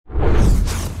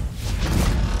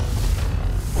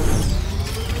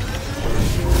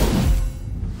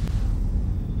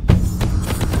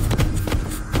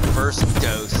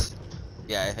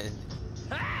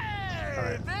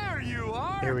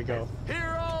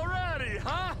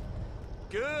huh?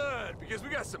 Good, because we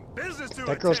got some business to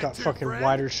That girl's attend got to, fucking friend.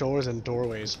 wider shoulders and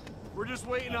doorways. We're just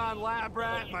waiting on Lab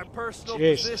Rat, my personal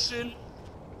Jesus. physician.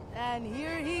 And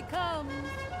here he comes.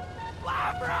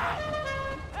 Lab Rat!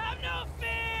 Have no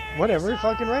fear! Whatever,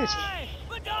 fucking right.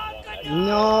 But don't go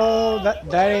No,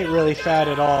 that ain't really fat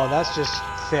at all. That's just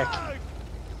thick. Yeah,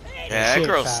 She that ain't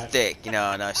girl's fat. thick.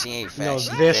 No, she ain't fat. No,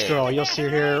 She's this thick. girl. You'll see her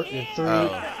here in 3,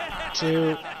 Oh.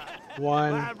 2,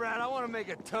 1. Lab Rat, I want to make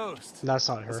a toast. That's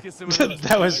not her. Let's get some of those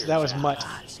that was beers Mutt.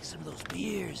 out. Let's get some of those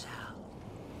beers out.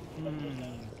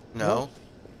 No.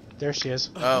 There she is.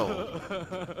 Oh.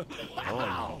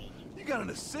 Wow. You got an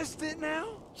assistant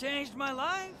now? Changed my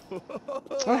life?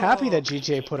 I'm happy that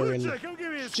GTA put her in. Come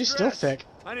give me a She's still stretch. thick.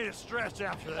 I need a stretch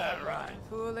after that ride.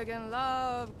 Hooligan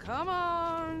love, come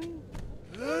on.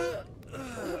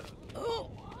 Oh,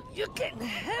 you're getting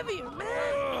heavier,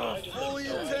 man. Fully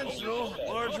intentional.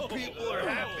 Larger people are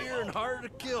happier and harder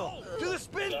to kill. Do the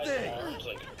spin thing.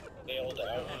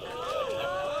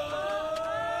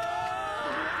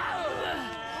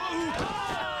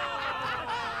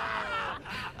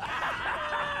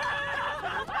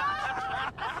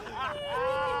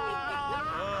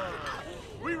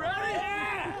 We ready?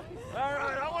 All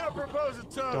right, I want to propose a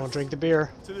toast. Don't drink the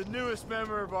beer. To the newest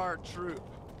member of our troop.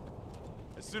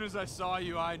 As soon as I saw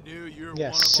you, I knew you were Yeah,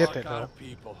 one of sip our it, kind though. of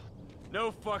people.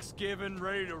 No fucks given,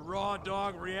 ready to raw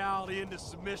dog reality into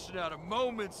submission at a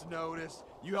moment's notice.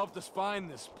 You helped us find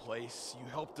this place.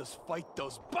 You helped us fight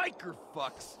those biker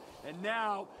fucks. And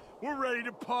now, we're ready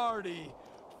to party.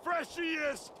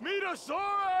 Freshiest Metasaurus!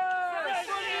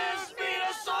 Freshiest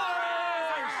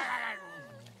Metasaurus!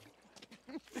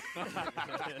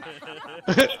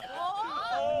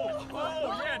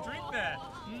 Oh, yeah, drink that.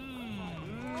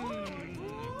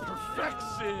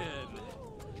 Perfection!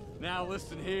 Now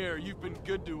listen here, you've been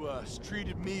good to us,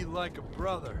 treated me like a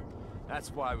brother. That's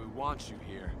why we want you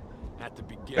here, at the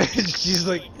beginning. She's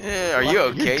like, Yeah, are you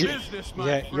okay? Business, my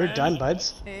yeah, you're friend. done,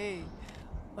 buds. Hey,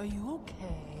 are you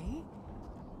okay?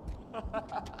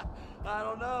 I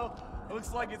don't know. It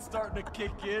looks like it's starting to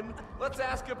kick in. Let's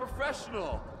ask a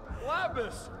professional.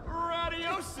 Labus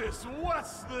radiosis.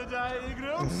 What's the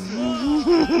diagnosis?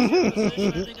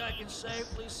 I think I can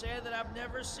safely say that I've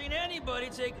never seen anybody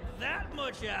take that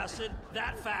much acid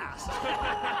that fast.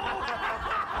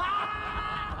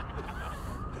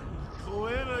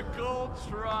 Clinical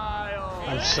trial.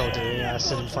 I'm so doing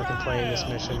acid and fucking playing this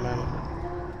mission, man.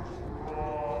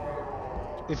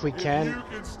 If we can. You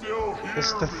can still hear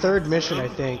It's the me, 3rd mission, I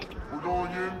think. We're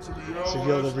going into the So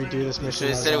you'll be able to redo this Should mission.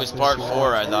 have said it was part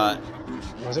 4. I thought.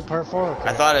 Was it part 4? Okay.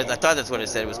 I thought that's what it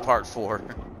said. It was part 4.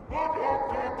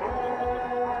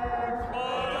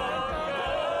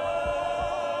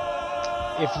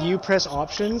 If you press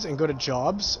options and go to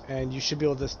jobs, and you should be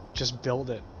able to just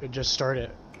build it, or just start it.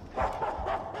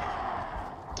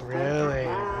 Really?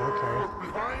 Okay.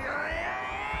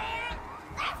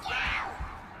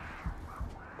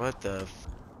 What the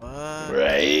fuck?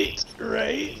 Right.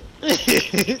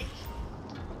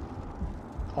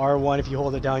 R1, if you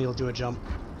hold it down, you'll do a jump.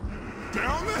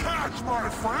 Down the hatch, my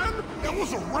friend! That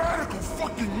was a radical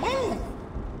fucking move!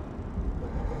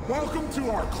 Welcome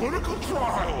to our clinical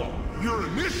trial, your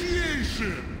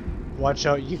initiation! Watch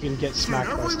out, you can get So smacked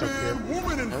by every stuff man, here.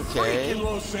 woman, and Okay. freak in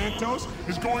Los Santos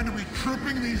is going to be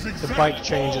tripping these exact bike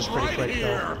changes balls pretty right quick, though.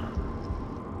 here.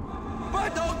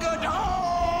 But don't go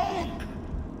dog!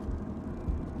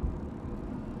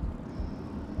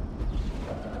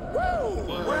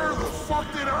 Woo! Where the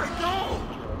fuck did I go?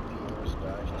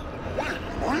 Wait,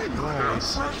 am I in the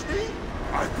Nice. head, Fresh Meat?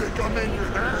 I think I'm in your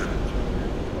head.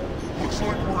 Looks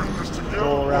like we're in this together.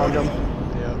 Go around buddy. him.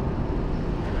 Yeah.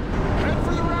 Head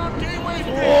for the round gateway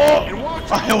gate and watch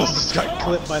I out almost for just the got cops.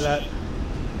 clipped by that.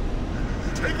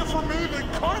 Take it from me, they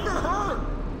kinda hurt.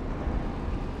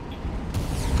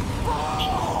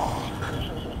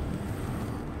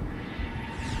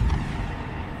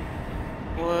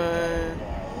 What?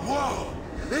 Whoa,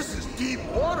 this is deep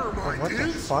water, my What the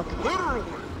dudes. fuck? Literally.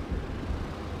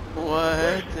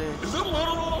 What? Is it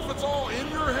literal if it's all in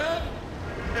your head?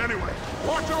 Anyway,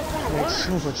 watch out for the Makes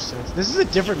so waves. much sense. This is a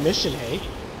different mission, hey?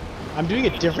 I'm doing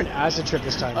a different acid trip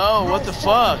this time. Oh, what the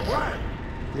fuck? Right.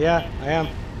 Yeah, I am.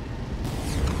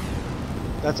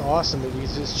 That's awesome that you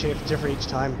just change different each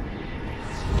time.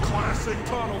 Classic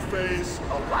tunnel phase,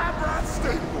 a lab rat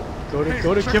staple. Go to Hey,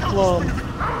 go to check out the Kiflom. speed of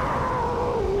the-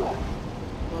 Ow!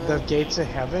 The gates of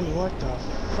heaven? What the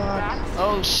fuck?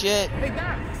 Oh shit.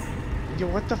 Yo,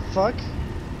 what the fuck?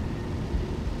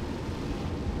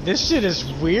 This shit is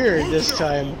weird this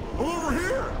time. Over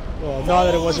here. Well, not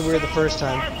that it wasn't weird the first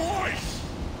time. My voice.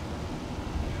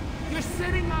 You're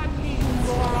sitting on me,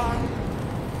 moron.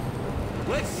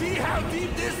 Let's see how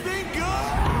deep this thing goes.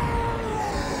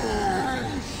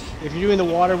 If you're doing the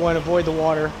water one, avoid the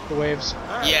water, the waves.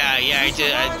 Yeah, I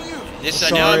did. This I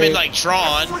know Sorry. I'm in like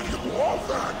Tron. Freaking love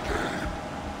that game.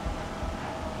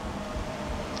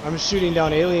 I'm shooting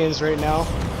down aliens right now.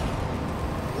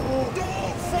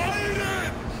 Don't fight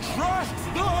it. Trust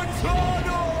the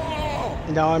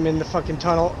tunnel. Now I'm in the fucking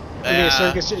tunnel. I mean,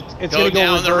 circus. It's Go gonna go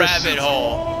down the reverse. rabbit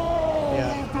hole.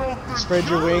 Yeah. Spread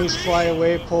your wings, fly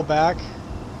away, pull back.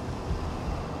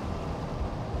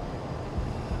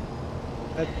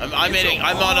 I'm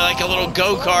on like a little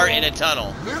go-kart in a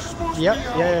tunnel. Yep,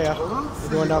 yeah. We're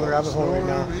going down the rabbit hole right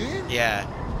now. Yeah.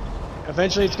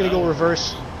 Eventually it's gonna go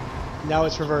reverse. Now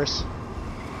it's reverse.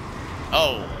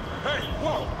 Oh. Hey,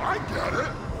 whoa, I get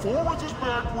it. Forwards is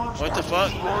backwards. What the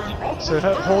fuck? So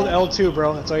hold L2,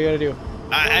 bro. That's all you gotta do.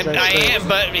 I am,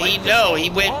 but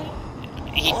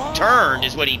he turned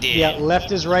is what he did. Yeah,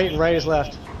 left is right and right is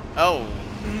left. Oh.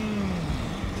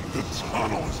 The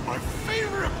tunnel is my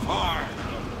favorite part.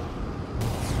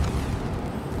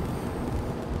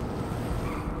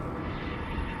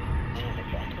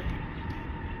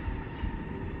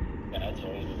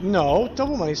 No,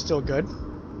 double money's still good.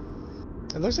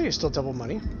 It looks like it's still double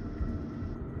money.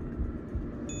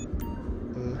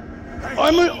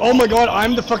 Oh my god,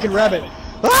 I'm the fucking rabbit.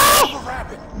 Ah!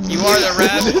 You are the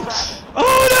rabbit.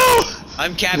 Oh no!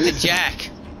 I'm Captain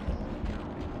Jack.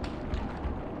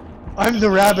 I'm the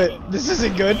rabbit. This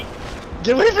isn't good.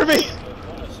 Get away from me!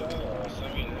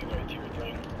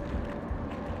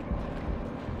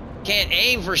 Can't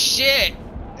aim for shit.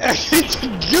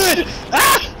 Good!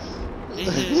 Ah!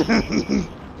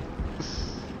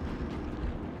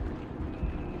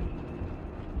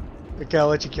 Okay, I'll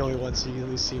let you kill me once so you can at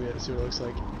least see what it looks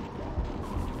like.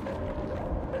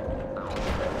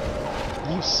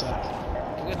 You suck.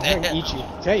 What the I'm gonna hell? eat you.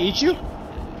 Can I eat you?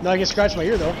 No, I can scratch my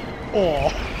ear though.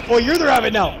 Oh, you're the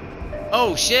rabbit now.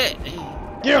 Oh shit.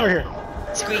 Get over here.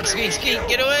 Squeak, squeak, squeak,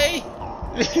 get away.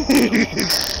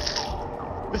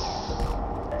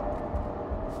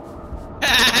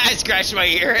 I scratched my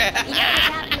ear. You know what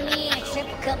happened to me on a trip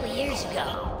a couple years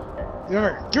ago? Get over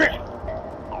here. Come here.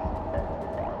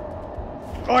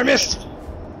 Oh, I missed.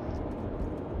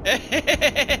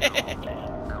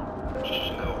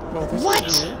 What?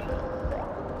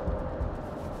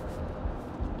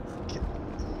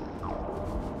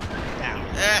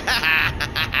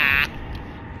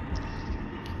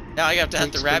 Now I have to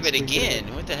hunt the Squeak, rabbit squeak, squeak.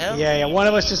 again. What the hell? Yeah, one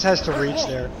of us just has to reach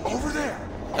there. Over there.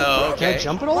 Oh, Can okay. I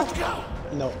jump at all? Let's go.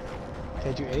 No. Can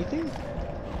I do anything?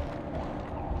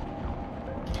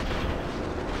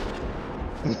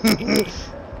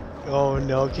 Oh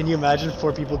no, can you imagine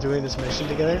 4 people doing this mission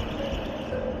together?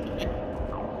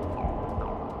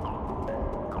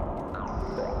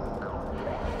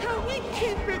 Can we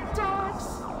keep it, dogs?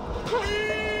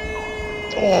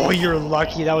 Please. Oh, you're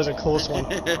lucky, that was a close one.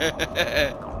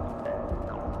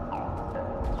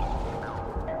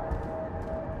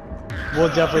 We'll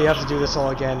definitely have to do this all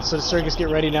again. So the circus, get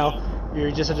ready now.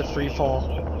 You just have to free fall.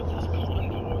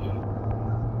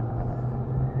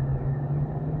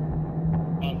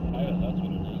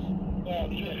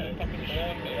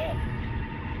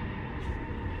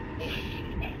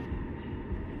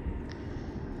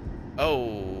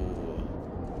 Oh.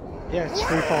 Yeah, it's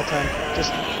free fall time.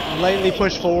 Just lightly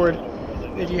push forward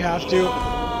if you have to.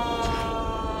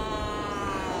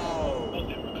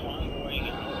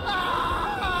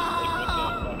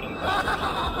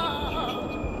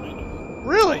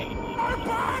 Really? My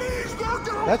bodies, they're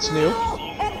gonna That's new.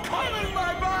 I'm coming,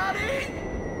 my body.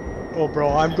 Oh, bro,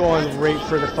 I'm going right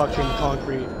for the fucking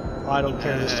concrete. I don't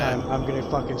care this time. I'm gonna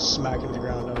fucking smack him to the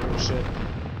ground. I don't give a shit.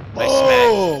 I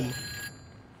smack. Boom!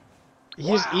 He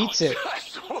just eats it.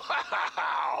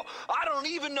 Wow! I don't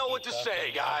even know what to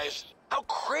say, guys. How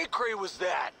cray-cray was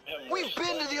that? We've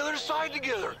been to the other side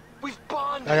together. We've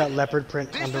bonded. I got leopard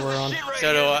print This is underwear the on. shit right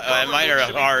So do here I. the Mine are government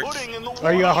should be hearts. putting in the Oh,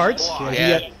 you got world hearts? supply. Yeah,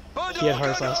 Yeah. he had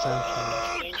hearts last time.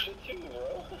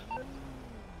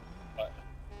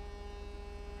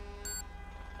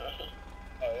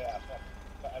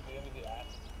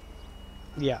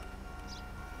 Yeah.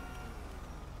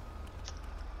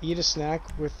 Eat a snack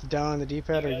with down on the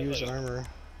D-pad or use armor.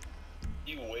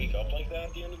 You wake up like that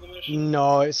at the end of the mission?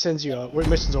 No, it sends you out.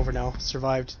 Mission's over now.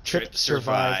 Survived. Trip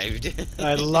survived.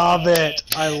 I love it.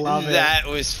 I love it. That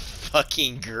was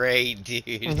fucking great,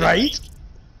 dude. Right?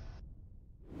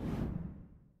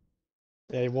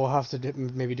 Yeah, we'll have to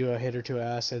maybe do a hit or two of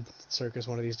acid circus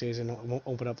one of these days and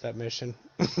open up that mission.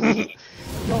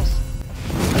 No.